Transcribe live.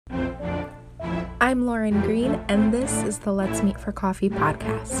I'm Lauren Green, and this is the Let's Meet for Coffee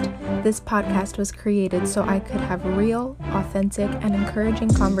podcast. This podcast was created so I could have real, authentic, and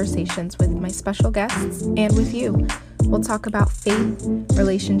encouraging conversations with my special guests and with you. We'll talk about faith,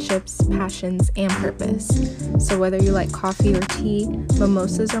 relationships, passions, and purpose. So whether you like coffee or tea,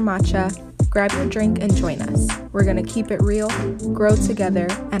 mimosas or matcha, grab your drink and join us. We're going to keep it real, grow together,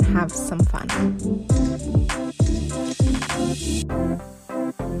 and have some fun.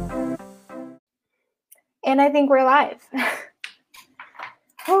 And I think we're live. I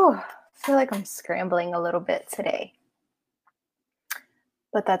feel like I'm scrambling a little bit today,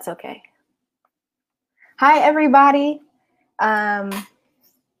 but that's okay. Hi, everybody. I'm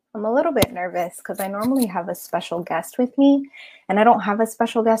a little bit nervous because I normally have a special guest with me, and I don't have a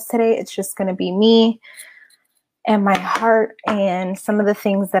special guest today. It's just going to be me and my heart and some of the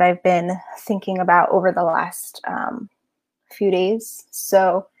things that I've been thinking about over the last few days.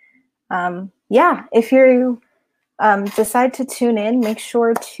 So if you decide to tune in, make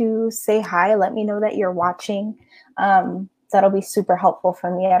sure to say hi. Let me know that you're watching. That'll be super helpful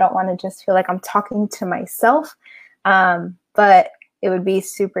for me. I don't want to just feel like I'm talking to myself, but it would be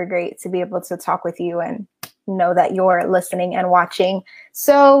super great to be able to talk with you and know that you're listening and watching.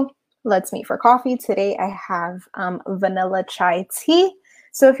 So let's meet for coffee. Today I have vanilla chai tea.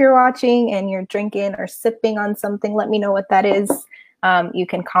 So if you're watching and you're drinking or sipping on something, let me know what that is. You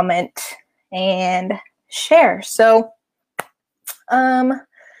can comment and share. So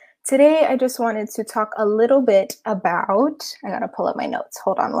today I just wanted to talk a little bit about, I gotta pull up my notes.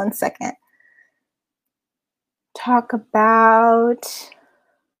 Hold on one second. Talk about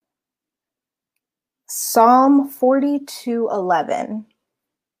Psalm 42:11.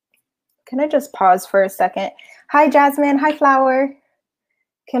 Can I just pause for a second? Hi, Jasmine. Hi, Flower.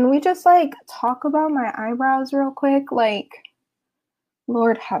 Can we just talk about my eyebrows real quick?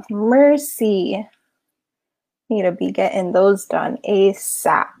 Lord have mercy. Need to be getting those done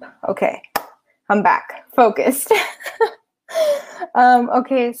ASAP. Okay, I'm back. Focused.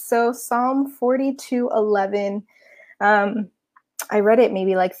 Okay, so Psalm 42:11. I read it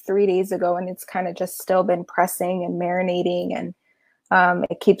maybe 3 days ago, and it's kind of just still been pressing and marinating, and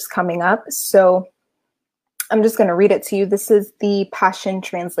it keeps coming up. So I'm just going to read it to you. This is the Passion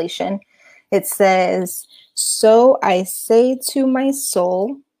Translation. It says, "So I say to my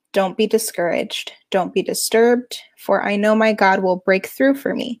soul, don't be discouraged, don't be disturbed, for I know my God will break through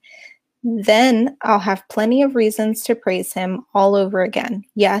for me. Then I'll have plenty of reasons to praise him all over again.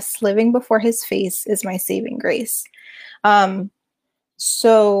 Yes, living before his face is my saving grace." And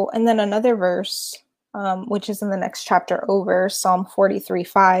then another verse, which is in the next chapter over, Psalm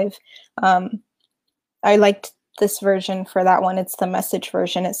 43:5. I liked this version for that one. It's the Message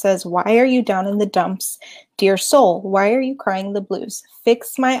version. It says, "Why are you down in the dumps, dear soul? Why are you crying the blues?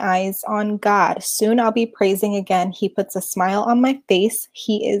 Fix my eyes on God. Soon I'll be praising again. He puts a smile on my face.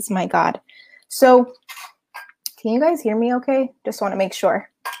 He is my God." So can you guys hear me okay? Just want to make sure.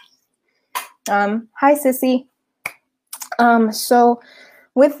 Hi, Sissy. So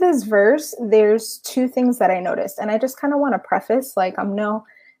with this verse, there's two things that I noticed, and I just kind of want to preface, I'm no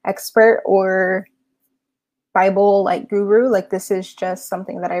expert or Bible guru. This is just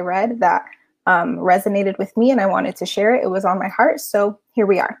something that I read that resonated with me, and I wanted to share it. It was on my heart, so here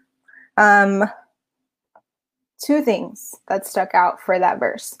we are. Two things that stuck out for that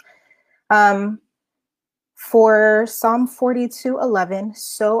verse. For Psalm 42:11,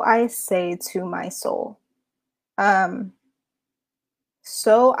 "So I say to my soul."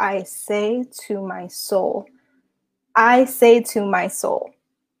 So I say to my soul. I say to my soul.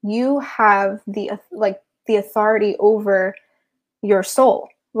 You have the authority over your soul.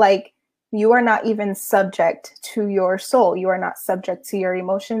 You are not even subject to your soul. You are not subject to your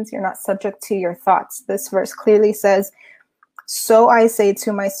emotions. You're not subject to your thoughts. This verse clearly says, "So I say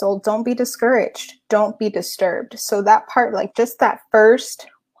to my soul, don't be discouraged. Don't be disturbed." So that part, just that first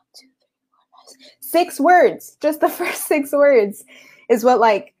 6 words, just the first 6 words is what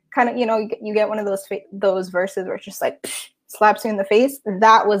you get one of those verses where it's just slaps you in the face.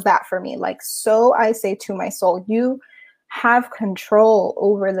 That was that for me. So I say to my soul, you have control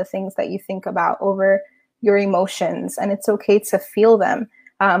over the things that you think about, over your emotions, and it's okay to feel them.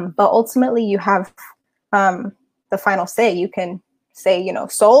 But ultimately you have the final say. You can say,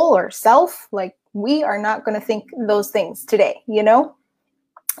 soul or self, we are not going to think those things today,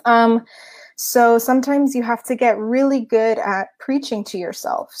 So sometimes you have to get really good at preaching to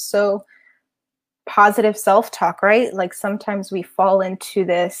yourself. So positive self-talk, right? Sometimes we fall into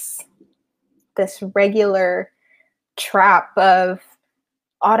this regular trap of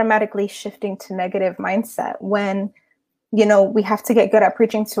automatically shifting to negative mindset when we have to get good at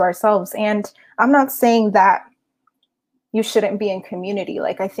preaching to ourselves. And I'm not saying that you shouldn't be in community.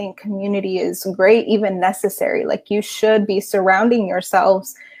 Like, I think community is great, even necessary. Like, you should be surrounding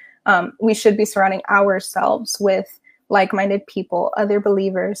yourselves. We should be surrounding ourselves with like-minded people, other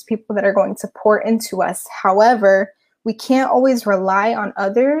believers, people that are going to pour into us. However, we can't always rely on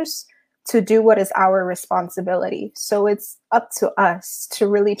others to do what is our responsibility. So it's up to us to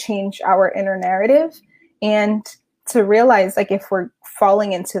really change our inner narrative and to realize, like, if we're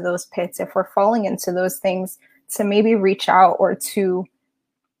falling into those pits, if we're falling into those things, to maybe reach out or to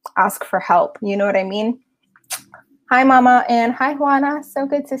ask for help. You know what I mean? Hi, Mama, and hi, Juana. So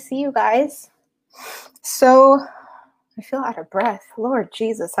good to see you guys. So I feel out of breath. Lord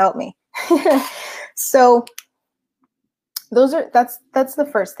Jesus, help me. So that's the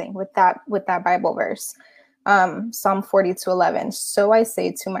first thing with that Bible verse. Psalm 42:11. So I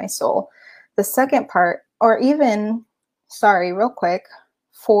say to my soul. The second part, or even, sorry, real quick,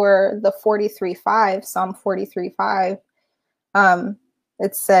 for the 43:5, Psalm 43:5,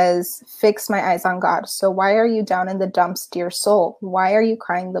 it says, fix my eyes on God. So why are you down in the dumps, dear soul? Why are you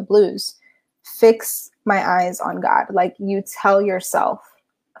crying the blues? Fix my eyes on God. Like, you tell yourself,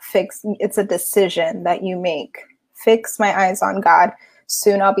 it's a decision that you make. Fix my eyes on God.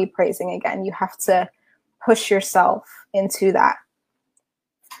 Soon I'll be praising again. You have to push yourself into that.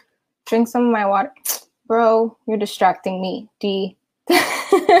 Drink some of my water. Bro, you're distracting me, D.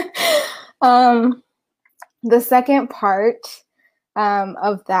 The second part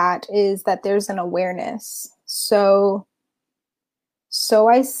of that is that there's an awareness. So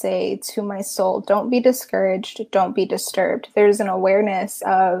I say to my soul, don't be discouraged, don't be disturbed. There's an awareness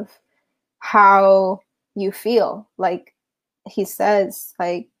of how you feel. Like, he says,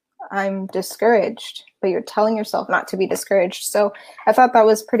 like, I'm discouraged, but you're telling yourself not to be discouraged. So I thought that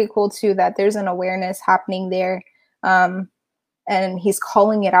was pretty cool too, that there's an awareness happening there. And he's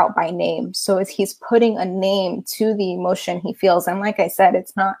calling it out by name. So he's putting a name to the emotion he feels. And like I said,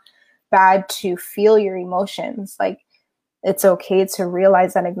 it's not bad to feel your emotions. Like, it's okay to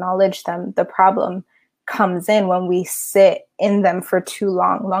realize and acknowledge them. The problem comes in when we sit in them for too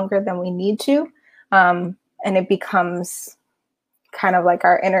long, longer than we need to. And it becomes kind of like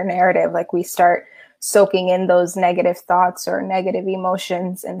our inner narrative. Like, we start soaking in those negative thoughts or negative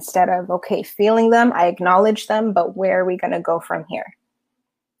emotions instead of, okay, feeling them, I acknowledge them, but where are we going to go from here?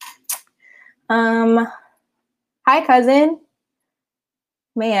 Hi, cousin.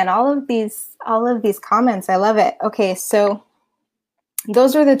 Man, all of these comments, I love it. Okay, so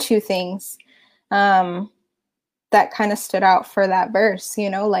those are the two things that kind of stood out for that verse,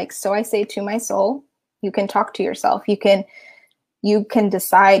 like, so I say to my soul. You can talk to yourself. You can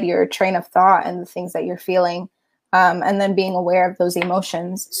decide your train of thought and the things that you're feeling, and then being aware of those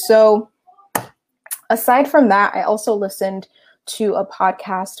emotions. So aside from that, I also listened to a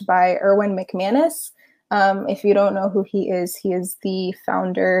podcast by Erwin McManus. If you don't know who he is the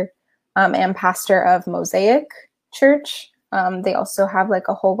founder and pastor of Mosaic Church. They also have like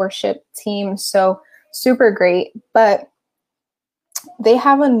a whole worship team. So super great. But they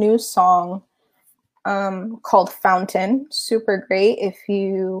have a new song called Fountain. Super great if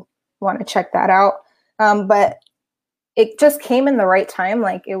you want to check that out. But it just came in the right time.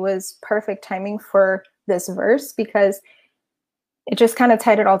 Like, it was perfect timing for this verse because it just kind of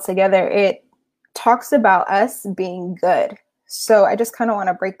tied it all together. It talks about us being good. So I just kind of want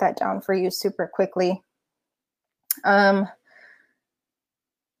to break that down for you super quickly.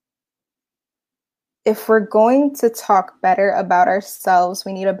 If we're going to talk better about ourselves,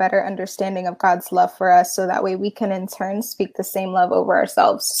 we need a better understanding of God's love for us, so that way we can in turn speak the same love over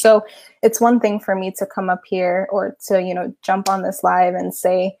ourselves. So it's one thing for me to come up here or to, jump on this live and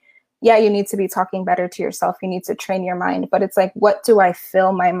say, yeah, you need to be talking better to yourself. You need to train your mind. But it's like, what do I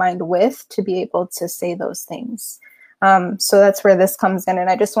fill my mind with to be able to say those things? So that's where this comes in. And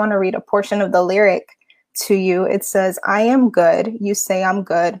I just want to read a portion of the lyric to you. It says, I am good. You say I'm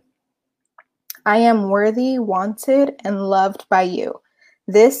good. I am worthy, wanted, and loved by you.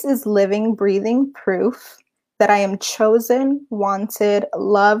 This is living, breathing proof that I am chosen, wanted,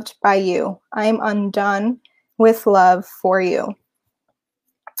 loved by you. I am undone with love for you.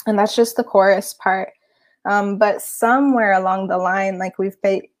 And that's just the chorus part. But somewhere along the line, like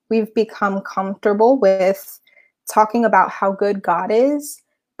we've become comfortable with talking about how good God is,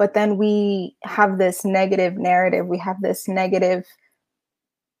 but then we have this negative narrative. We have this negative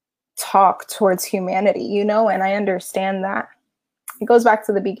talk towards humanity, and I understand that. It goes back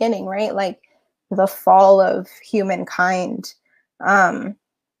to the beginning, right? Like the fall of humankind.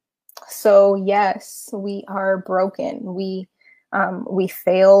 So yes, we are broken. We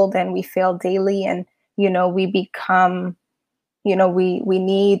failed and we fail daily, and we become we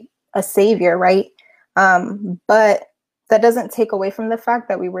need a savior, right? But that doesn't take away from the fact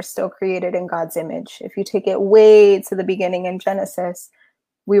that we were still created in God's image. If you take it way to the beginning in Genesis,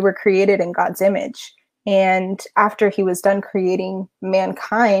 we were created in God's image. And after he was done creating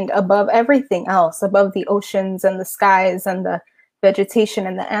mankind above everything else, above the oceans and the skies and the vegetation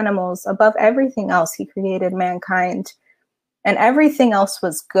and the animals, above everything else, he created mankind. And everything else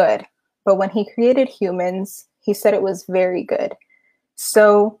was good. But when he created humans, he said it was very good.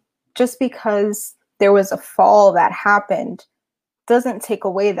 So just because there was a fall that happened doesn't take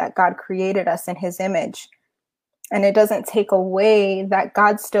away that God created us in his image. And it doesn't take away that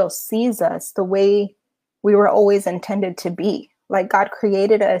God still sees us the way we were always intended to be. Like, God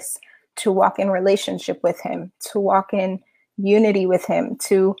created us to walk in relationship with him, to walk in unity with him,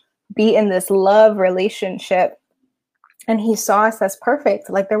 to be in this love relationship. And he saw us as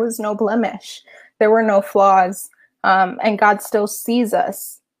perfect. Like, there was no blemish, there were no flaws. And God still sees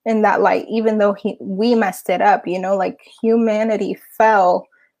us in that light, even though we messed it up, like humanity fell,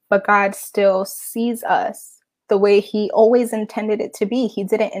 but God still sees us the way he always intended it to be. He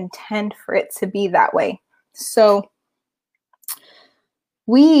didn't intend for it to be that way. So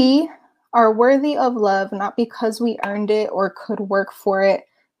we are worthy of love, not because we earned it or could work for it,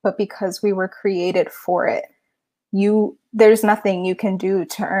 but because we were created for it. There's nothing you can do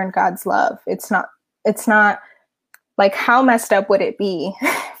to earn God's love. It's not like, how messed up would it be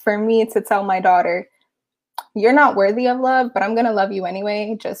for me to tell my daughter, you're not worthy of love, but I'm going to love you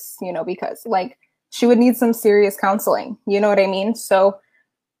anyway, just, because, like, she would need some serious counseling. You know what I mean? So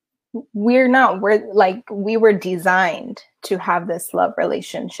we were designed to have this love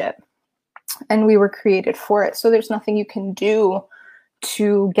relationship, and we were created for it. So there's nothing you can do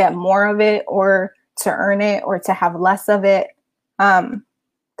to get more of it or to earn it or to have less of it.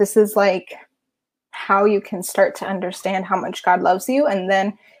 This is like how you can start to understand how much God loves you, and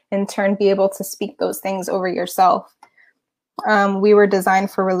then in turn be able to speak those things over yourself. We were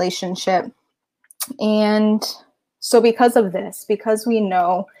designed for relationship. And so because of this, because we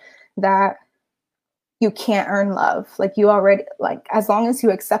know that you can't earn love, like, you already, like, as long as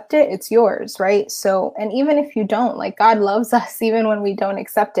you accept it, it's yours, right? So, and even if you don't, like, God loves us even when we don't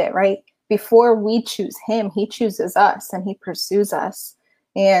accept it, right? Before we choose him, he chooses us and he pursues us.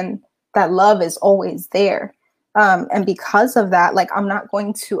 And that love is always there. And because of that, like, I'm not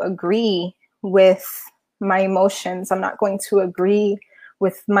going to agree with my emotions. I'm not going to agree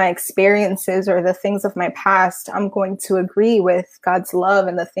with my experiences or the things of my past. I'm going to agree with God's love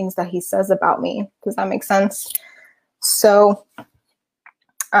and the things that he says about me. Does that make sense? So,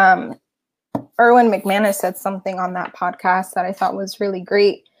 Erwin McManus said something on that podcast that I thought was really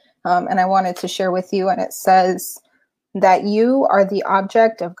great. And I wanted to share with you. And it says that you are the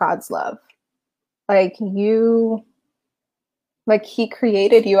object of God's love. Like, he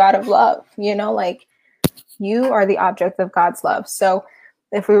created you out of love, like, you are the object of God's love. So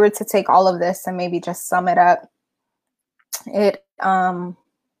if we were to take all of this and maybe just sum it up, it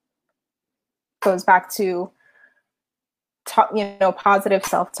goes back to positive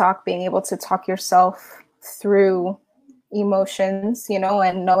self-talk, being able to talk yourself through emotions,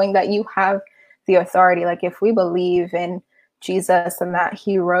 and knowing that you have the authority. Like, if we believe in Jesus and that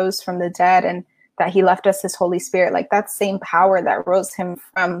he rose from the dead and that he left us his Holy Spirit, like, that same power that rose him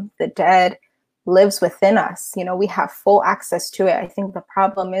from the dead lives within us. We have full access to it. I think the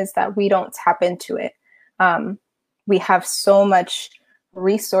problem is that we don't tap into it. We have so much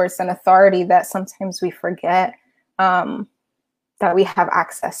resource and authority that sometimes we forget that we have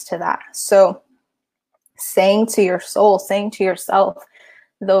access to that. So saying to your soul, saying to yourself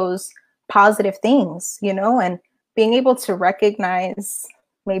those positive things, and being able to recognize,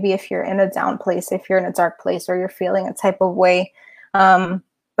 maybe if you're in a down place, if you're in a dark place, or you're feeling a type of way,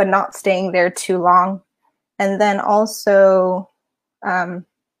 but not staying there too long. And then also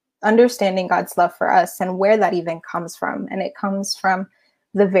understanding God's love for us and where that even comes from. And it comes from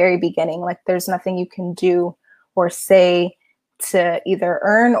the very beginning. Like, there's nothing you can do or say to either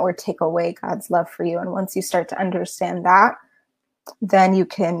earn or take away God's love for you. And once you start to understand that, then you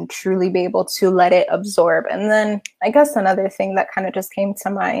can truly be able to let it absorb. And then I guess another thing that kind of just came to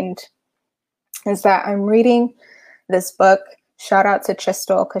mind is that I'm reading this book. Shout out to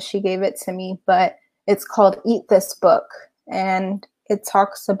Chistel because she gave it to me, but it's called Eat This Book. And it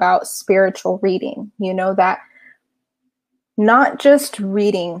talks about spiritual reading, that not just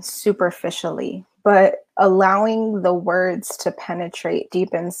reading superficially, but allowing the words to penetrate deep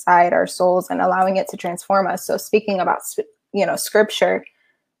inside our souls and allowing it to transform us. So speaking about, scripture,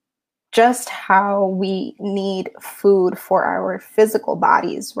 just how we need food for our physical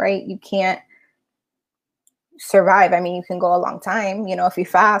bodies, right? You can't survive. I mean, you can go a long time, you know, if you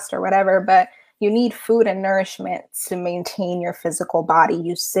fast or whatever, but you need food and nourishment to maintain your physical body.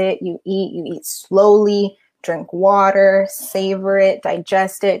 You sit, you eat slowly, drink water, savor it,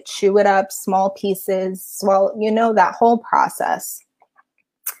 digest it, chew it up, small pieces, swallow, you know, that whole process.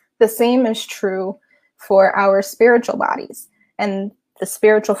 The same is true for our spiritual bodies. And the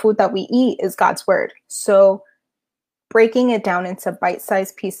spiritual food that we eat is God's word. So breaking it down into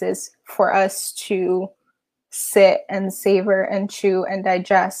bite-sized pieces for us to sit and savor and chew and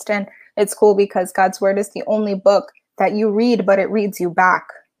digest. And it's cool because God's word is the only book that you read, but it reads you back.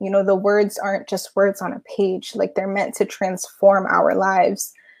 You know, the words aren't just words on a page, like they're meant to transform our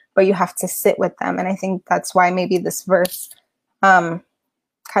lives, but you have to sit with them. And I think that's why maybe this verse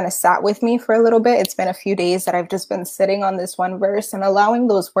kind of sat with me for a little bit. It's been a few days that I've just been sitting on this one verse and allowing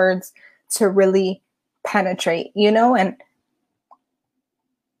those words to really penetrate, you know. And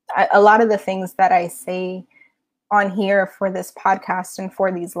a lot of the things that I say on here for this podcast and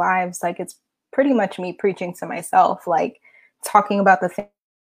for these lives, like it's pretty much me preaching to myself, like talking about the thing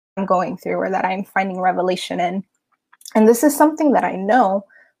I'm going through or that I'm finding revelation in. And this is something that I know,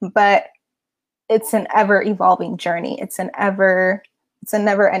 but it's an ever evolving journey. It's a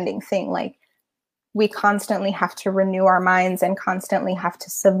never ending thing. Like we constantly have to renew our minds and constantly have to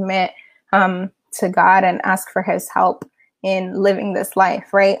submit to God and ask for his help in living this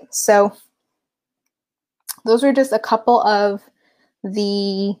life, right? So those were just a couple of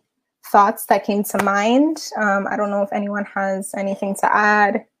the thoughts that came to mind. I don't know if anyone has anything to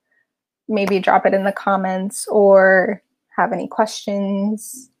add. Maybe drop it in the comments or have any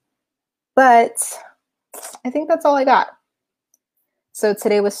questions. But I think that's all I got. So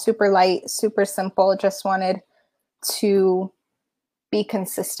today was super light, super simple. Just wanted to be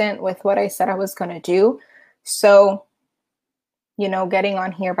consistent with what I said I was going to do. So, you know, getting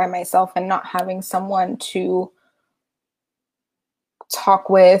on here by myself and not having someone to talk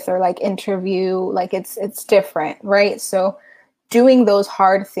with or like interview, like it's different, right? So doing those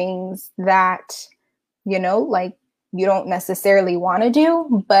hard things that, you know, like you don't necessarily want to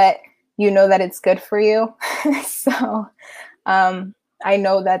do, but you know that it's good for you. So I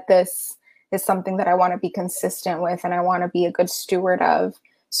know that this is something that I want to be consistent with and I want to be a good steward of.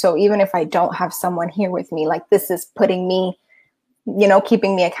 So even if I don't have someone here with me, like this is putting me, you know,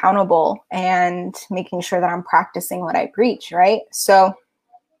 keeping me accountable and making sure that I'm practicing what I preach, right? So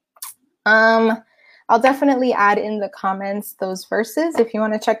I'll definitely add in the comments those verses if you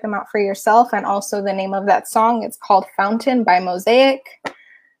want to check them out for yourself, and also the name of that song. It's called Fountain by Mosaic.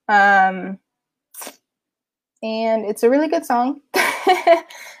 And it's a really good song.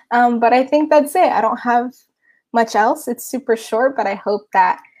 But I think that's it. I don't have much else. It's super short, but I hope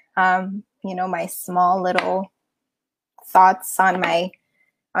that, you know, my small little thoughts on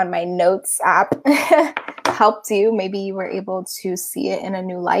my notes app helped you. Maybe you were able to see it in a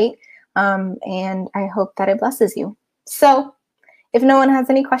new light. And I hope that it blesses you. So if no one has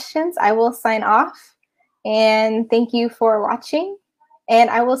any questions, I will sign off. And thank you for watching. And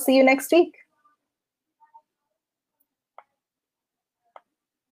I will see you next week.